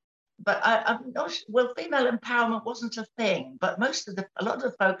 But I'm not sure, well, female empowerment wasn't a thing, but a lot of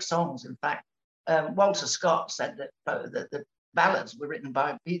the folk songs, in fact, Walter Scott said that the ballads were written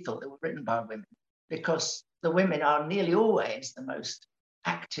by, he thought they were written by women, because the women are nearly always the most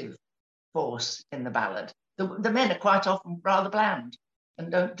active force in the ballad. The men are quite often rather bland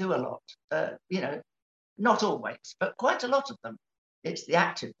and don't do a lot, you know, not always, but quite a lot of them. It's the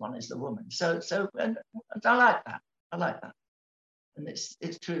active one is the woman. And I like that. I like that. And it's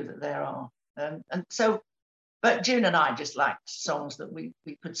true that there are. And so, but June and I just liked songs that we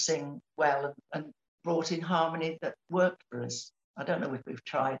could sing well and brought in harmony that worked for us. I don't know if we've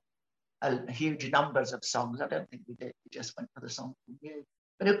tried huge numbers of songs. I don't think we did. We just went for the songs we knew.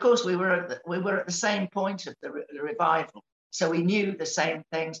 But of course, we were at the same point of the revival, so we knew the same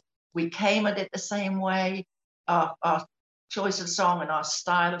things. We came at it the same way. Our choice of song and our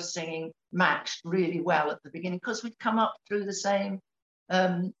style of singing matched really well at the beginning because we'd come up through the same,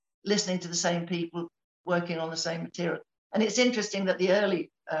 listening to the same people, working on the same material. And it's interesting that the early,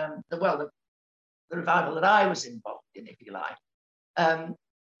 the revival that I was involved in, if you like,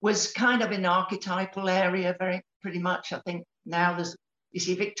 was kind of in archetypal area, pretty much. I think now you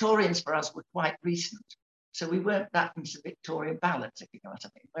see, Victorians for us were quite recent. So we weren't that into Victorian ballads, if you know what I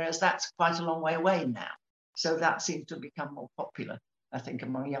mean. Whereas that's quite a long way away now. So that seems to have become more popular, I think,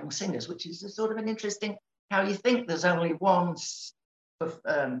 among young singers, which is a sort of an interesting, how you think there's only one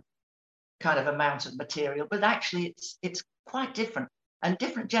kind of amount of material, but actually it's quite different. And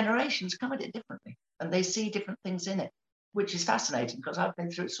different generations come at it differently, and they see different things in it, which is fascinating, because I've been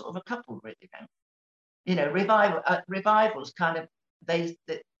through sort of a couple really now. You know, revivals kind of, I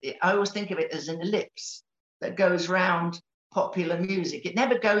always think of it as an ellipse that goes round popular music. It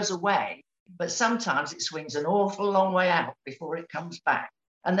never goes away, but sometimes it swings an awful long way out before it comes back.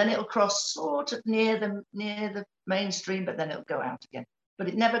 And then it'll cross sort of near the mainstream, but then it'll go out again. But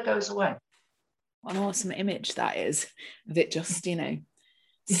it never goes away. What an awesome image that is, of it just, you know,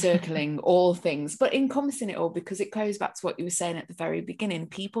 circling all things, but encompassing it all, because it goes back to what you were saying at the very beginning.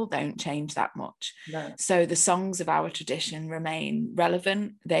 People don't change that much. No. So the songs of our tradition remain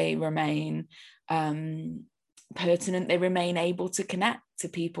relevant, they remain pertinent, they remain able to connect to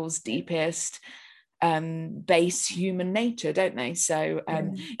people's deepest base human nature, don't they? So I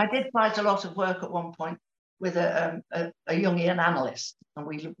did quite a lot of work at one point with a Jungian analyst, and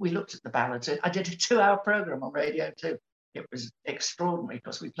we looked at the ballads. I did a 2-hour program on Radio 2. It was extraordinary,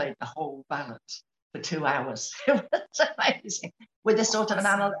 because we played the whole ballads for 2 hours. It was amazing, with a sort of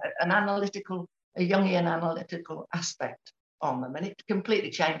an analytical, a Jungian analytical aspect on them, and it completely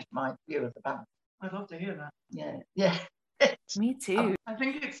changed my view of the ballad. I'd love to hear that. Yeah. Me too. I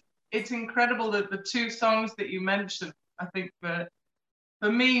think it's incredible that the 2 songs that you mentioned, I think that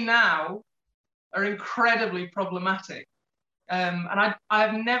for me now, are incredibly problematic. And I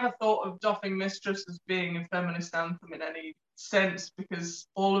have never thought of Doffing Mistress as being a feminist anthem in any sense, because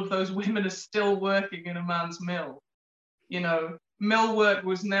all of those women are still working in a man's mill. You know, mill work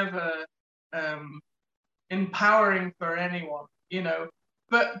was never empowering for anyone, you know,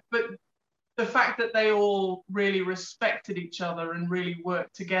 but the fact that they all really respected each other and really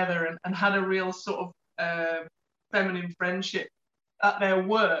worked together and had a real sort of feminine friendship at their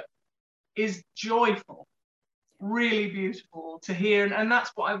work is joyful. Really beautiful to hear, and that's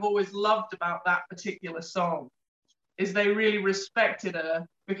what I've always loved about that particular song, is they really respected her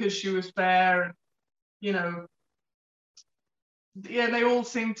because she was fair, and you know, yeah, they all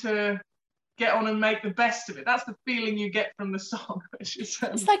seem to get on and make the best of it. That's the feeling you get from the song, which is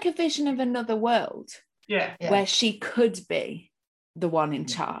it's like a vision of another world, where she could be the one in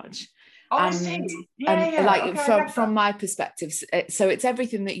charge. Oh, and, I see. From my perspective, so it's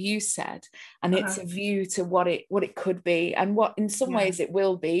everything that you said, and it's a view to what it could be, and what in some ways it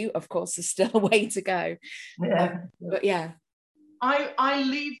will be. Of course, there's still a way to go. But yeah, I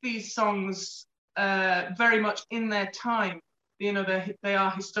leave these songs very much in their time. You know, they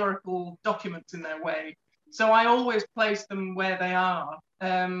are historical documents in their way. So I always place them where they are.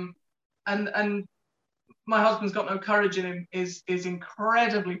 And my husband's got no courage in him is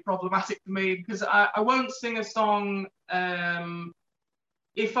incredibly problematic for me, because I won't sing a song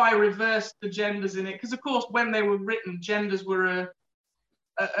if I reverse the genders in it, because of course when they were written, genders were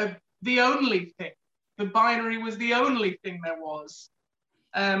the only thing. The binary was the only thing there was.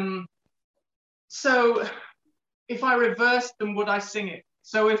 So if I reversed them, would I sing it?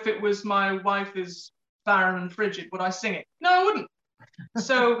 So if it was my wife is barren and frigid, would I sing it? No, I wouldn't.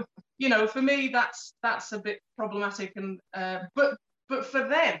 So you know, for me, that's a bit problematic. And but for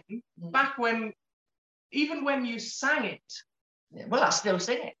them, back when, even when you sang it, well, I still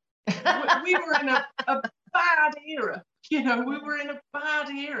sing it. we were in a bad era. You know, we were in a bad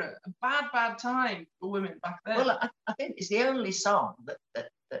era, a bad time for women back then. Well, I think it's the only song that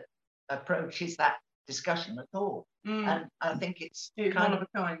approaches that discussion at all, and I think it's one of a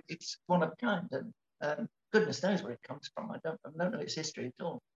kind. It's one of a kind, and goodness knows where it comes from. I don't know its history at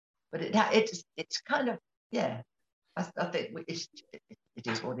all. But it's kind of, I think it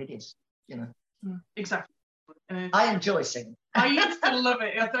is what it is, you know. Exactly. I enjoy singing. I used to love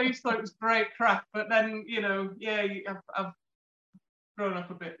it. I used to thought it was great crack, but then, you know, I've grown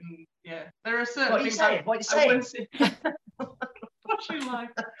up a bit, and there are certain what things. What are you saying? What you like?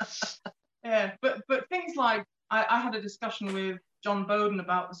 Yeah, but things like I had a discussion with John Bowden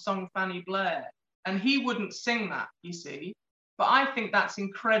about the song Fanny Blair, and he wouldn't sing that, you see. But I think that's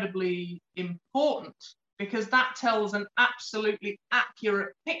incredibly important, because that tells an absolutely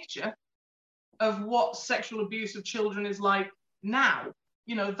accurate picture of what sexual abuse of children is like now.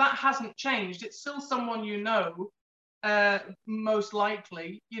 You know, that hasn't changed. It's still someone you know, most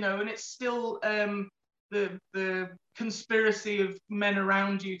likely, you know, and it's still the conspiracy of men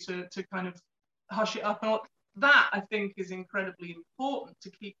around you to kind of hush it up and all that, I think, is incredibly important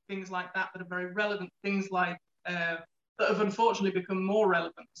to keep things like that are very relevant. Things like that have unfortunately become more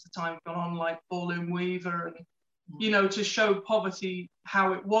relevant as the time gone on, like Ballroom Weaver, and to show poverty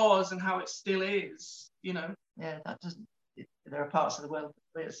how it was and how it still is. Yeah, that doesn't. There are parts of the world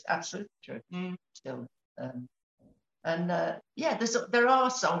where it's absolutely true still. There are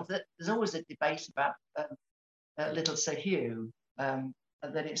songs that there's always a debate about. Little Sir Hugh, and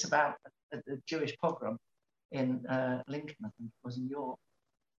then it's about the Jewish pogrom in Lincoln, I think it was, in York.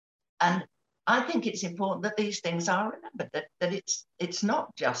 And I think it's important that these things are remembered, that it's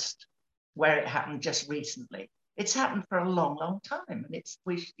not just where it happened just recently. It's happened for a long, long time, and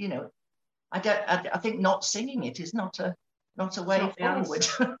I think not singing it is not a way forward.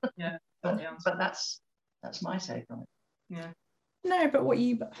 Yeah, but that's my take on it. Yeah. No, but what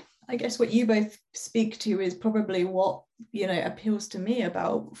you both speak to is probably what appeals to me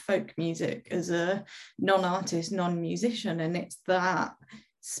about folk music as a non-artist, non-musician, and it's that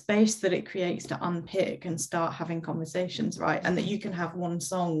space that it creates to unpick and start having conversations, right? And that you can have one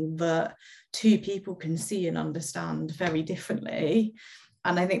song that two people can see and understand very differently.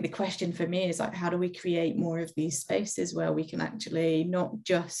 And I think the question for me is, like, how do we create more of these spaces where we can actually not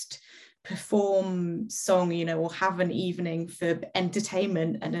just perform song, or have an evening for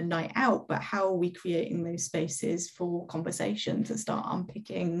entertainment and a night out, but how are we creating those spaces for conversation to start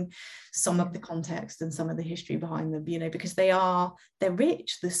unpicking some of the context and some of the history behind them, because they're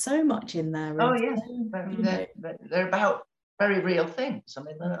rich. There's so much in there. They're about very real things. I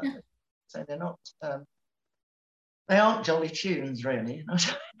mean, they're not. They aren't jolly tunes, really.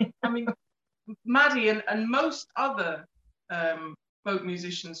 I mean, Maddie and most other folk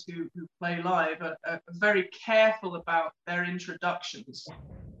musicians who play live are very careful about their introductions,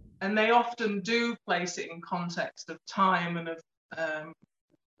 and they often do place it in context of time and of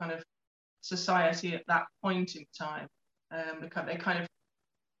kind of society at that point in time. They kind of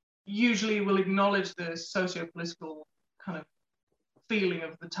usually will acknowledge the socio-political kind of feeling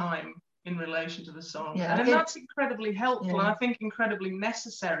of the time in relation to the song, and that's incredibly helpful, and I think incredibly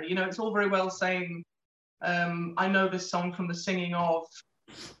necessary. It's all very well saying, I know this song from the singing of,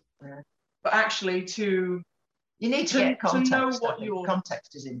 but actually you need to get context. To know what your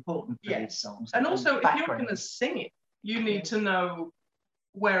context is important for these songs. And also, if you're going to sing it, you need to know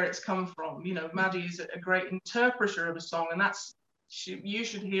where it's come from. Maddie is a great interpreter of a song, and you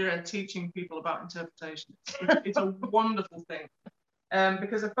should hear her teaching people about interpretation. It's a wonderful thing,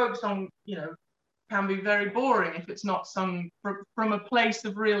 because a folk song, can be very boring if it's not sung from a place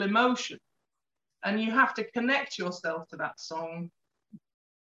of real emotion. And you have to connect yourself to that song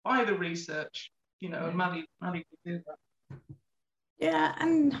by the research, and Maddie will do that. Yeah,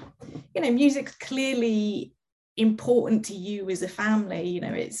 and music's clearly important to you as a family.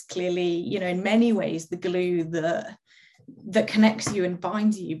 It's clearly, in many ways, the glue that connects you and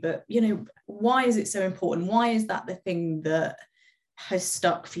binds you. But why is it so important? Why is that the thing that has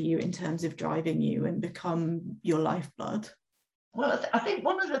stuck for you in terms of driving you and become your lifeblood? Well, I think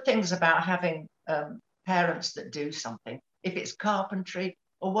one of the things about having parents that do something, if it's carpentry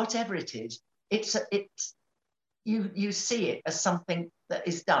or whatever it is, you see it as something that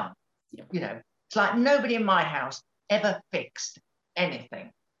is done. Yeah. It's like nobody in my house ever fixed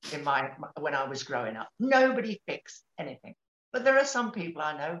anything when I was growing up. Nobody fixed anything. But there are some people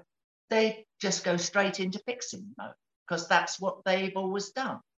I know, they just go straight into fixing mode because that's what they've always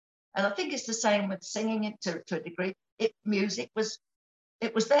done. And I think it's the same with singing it to a degree. Music was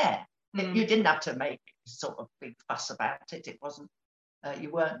there. You didn't have to make sort of big fuss about it. It wasn't. You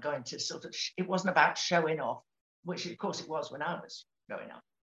weren't going to sort of. It wasn't about showing off, which of course it was when I was growing up.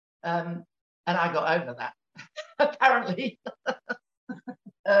 And I got over that, apparently.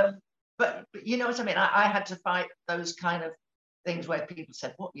 But you know what I mean. I had to fight those kind of things where people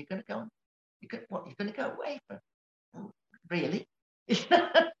said, "What, you're going to go on? You're going to go away for? Oh, really?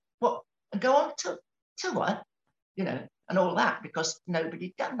 What? And go on to what? And all that, because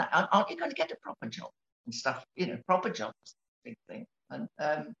nobody done that. Aren't you going to get a proper job and stuff? Proper jobs, big thing.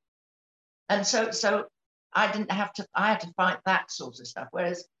 And so I didn't have to. I had to fight that sort of stuff.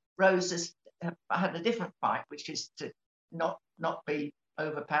 Whereas Rose has had a different fight, which is to not be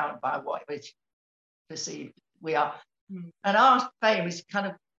overpowered by what is perceived we are. And our fame is kind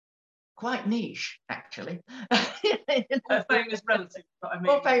of quite niche, actually. Fame is relative.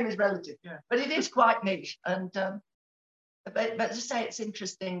 Well, fame is relative, yeah. But it is quite niche. And but to say it's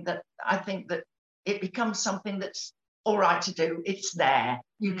interesting that I think that it becomes something that's all right to do. It's there.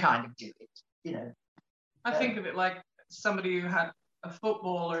 You kind of do it, I think of it like somebody who had a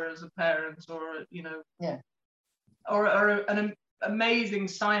footballer as a parent, or Yeah. or an amazing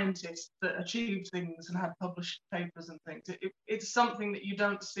scientist that achieved things and had published papers and things. It's something that you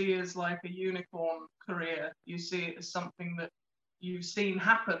don't see as like a unicorn career. You see it as something that you've seen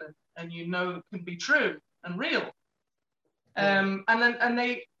happen and you know can be true and real. And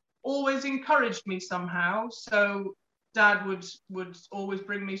they always encouraged me somehow. So Dad would always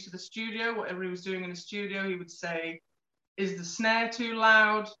bring me to the studio. Whatever he was doing in the studio, he would say, "Is the snare too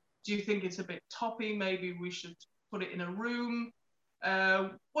loud? Do you think it's a bit toppy? Maybe we should put it in a room.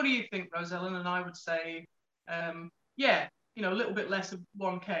 What do you think, Rose-Ellen?" And I would say, yeah, a little bit less of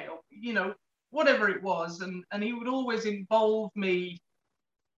 1K, or whatever it was. And he would always involve me.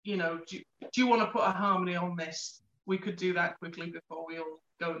 Do you want to put a harmony on this? We could do that quickly before we all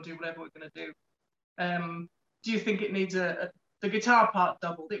go and do whatever we're going to do. Do you think it needs the guitar part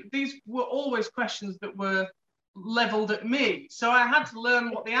doubled? These were always questions that were leveled at me. So I had to learn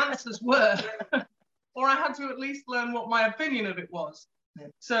what the answers were, or I had to at least learn what my opinion of it was. Yeah.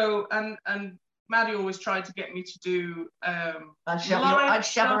 So, and Maddie always tried to get me to do... I'd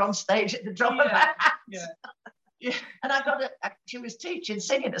shove her on stage at the drop of a hat. Yeah. And she was teaching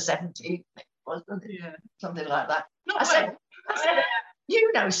singing at 17, wasn't it? Yeah. Something like that. I said,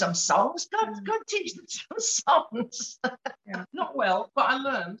 you know some songs. Go teach them some songs. Yeah. Not well, but I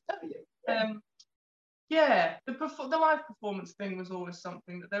learned. The live performance thing was always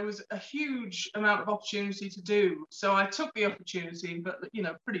something that there was a huge amount of opportunity to do. So I took the opportunity, but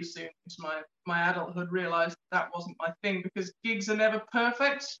pretty soon into my adulthood realised that wasn't my thing, because gigs are never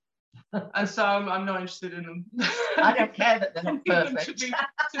perfect. And so I'm not interested in them. I don't care that they're not perfect.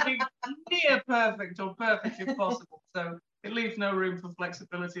 to be near perfect or perfect if possible. So it leaves no room for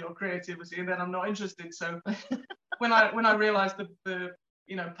flexibility or creativity, and then I'm not interested. So when I realised the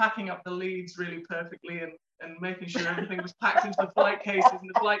packing up the leads really perfectly and making sure everything was packed into the flight cases, and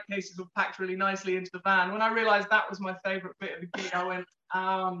the flight cases were packed really nicely into the van, when I realised that was my favourite bit of the gig, I went,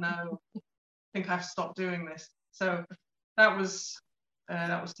 oh no, I think I've stopped doing this. So that was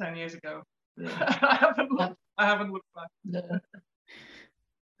 10 years ago. Yeah. I haven't looked back. No.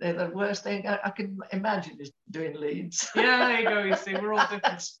 They're the worst thing I can imagine is doing leads. Yeah, there you go. You see, we're all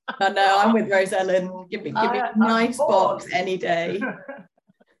different. I know. I'm with Rose-Ellen. Give me a nice box any day.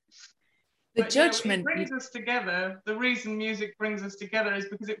 The judgment it brings us together. The reason music brings us together is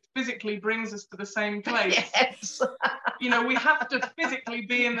because it physically brings us to the same place. Yes. We have to physically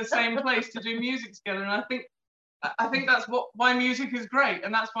be in the same place to do music together, and I think that's why music is great,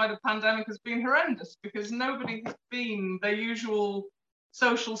 and that's why the pandemic has been horrendous, because nobody has been their usual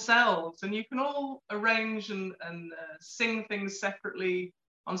social selves, and you can all arrange and sing things separately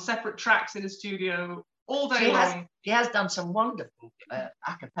on separate tracks in a studio all day long. She has done some wonderful a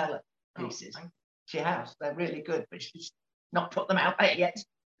cappella pieces. She has. They're really good, but she's not put them out there yet.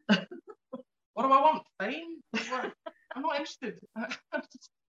 What do I want? Fame? I'm not interested.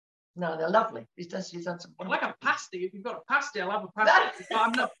 No, they're lovely. She's done some. Like a pasty. If you've got a pasty, I'll have a pasty. But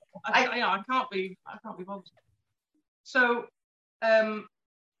I'm not. I can't be bothered. So,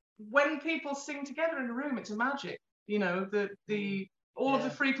 when people sing together in a room, it's a magic. All of the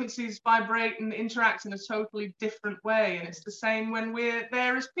frequencies vibrate and interact in a totally different way, and it's the same when we're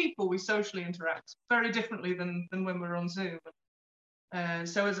there as people. We socially interact very differently than when we're on Zoom.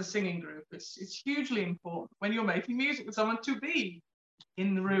 So, as a singing group, it's hugely important when you're making music with someone to be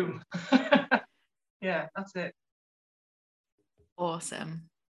in the room. Yeah, that's it. Awesome.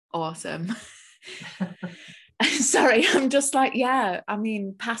 Sorry, I'm just like, yeah, I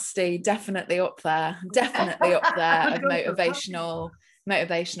mean, pasty definitely up there of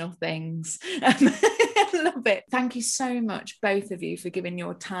motivational things. I love it. Thank you so much, both of you, for giving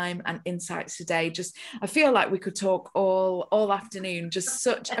your time and insights today. I feel like we could talk all afternoon. Just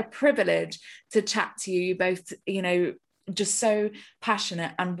such a privilege to chat to you. You both, just so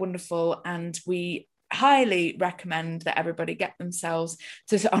passionate and wonderful, and we highly recommend that everybody get themselves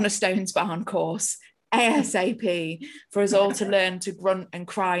on a Stones Barn course ASAP for us all to learn to grunt and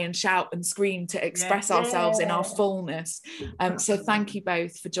cry and shout and scream to express ourselves in our fullness. So thank you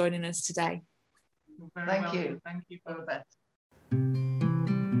both for joining us today. Thank you for that.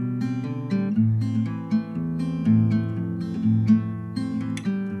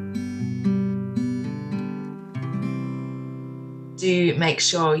 do make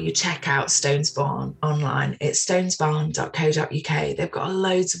sure you check out Stonesbarn online. It's stonesbarn.co.uk. They've got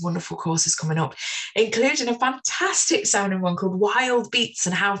loads of wonderful courses coming up, including a fantastic sounding one called Wild Beats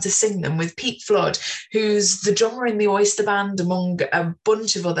and How to Sing Them with Pete Flood, who's the drummer in the Oyster Band, among a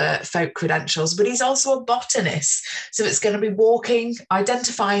bunch of other folk credentials, but he's also a botanist. So it's going to be walking,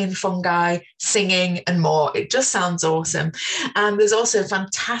 identifying fungi, singing and more. It just sounds awesome. And there's also a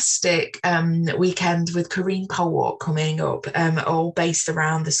fantastic weekend with Corrine Polwart coming up, all based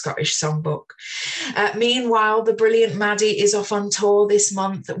around the Scottish Songbook. Meanwhile, the brilliant Maddie is off on tour this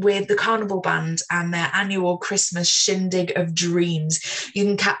month with the Carnival Band and their annual Christmas Shindig of Dreams. You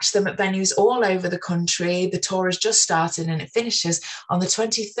can catch them at venues all over the country. The tour has just started and it finishes on the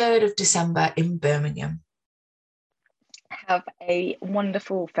 23rd of December in Birmingham. Have a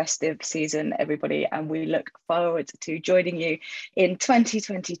wonderful festive season, everybody, and we look forward to joining you in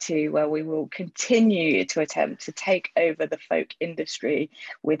 2022, where we will continue to attempt to take over the folk industry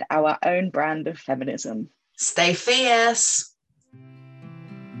with our own brand of feminism. Stay fierce.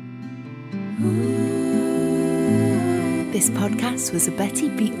 This podcast was a Betty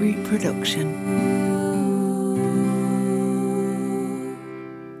Beetroot production.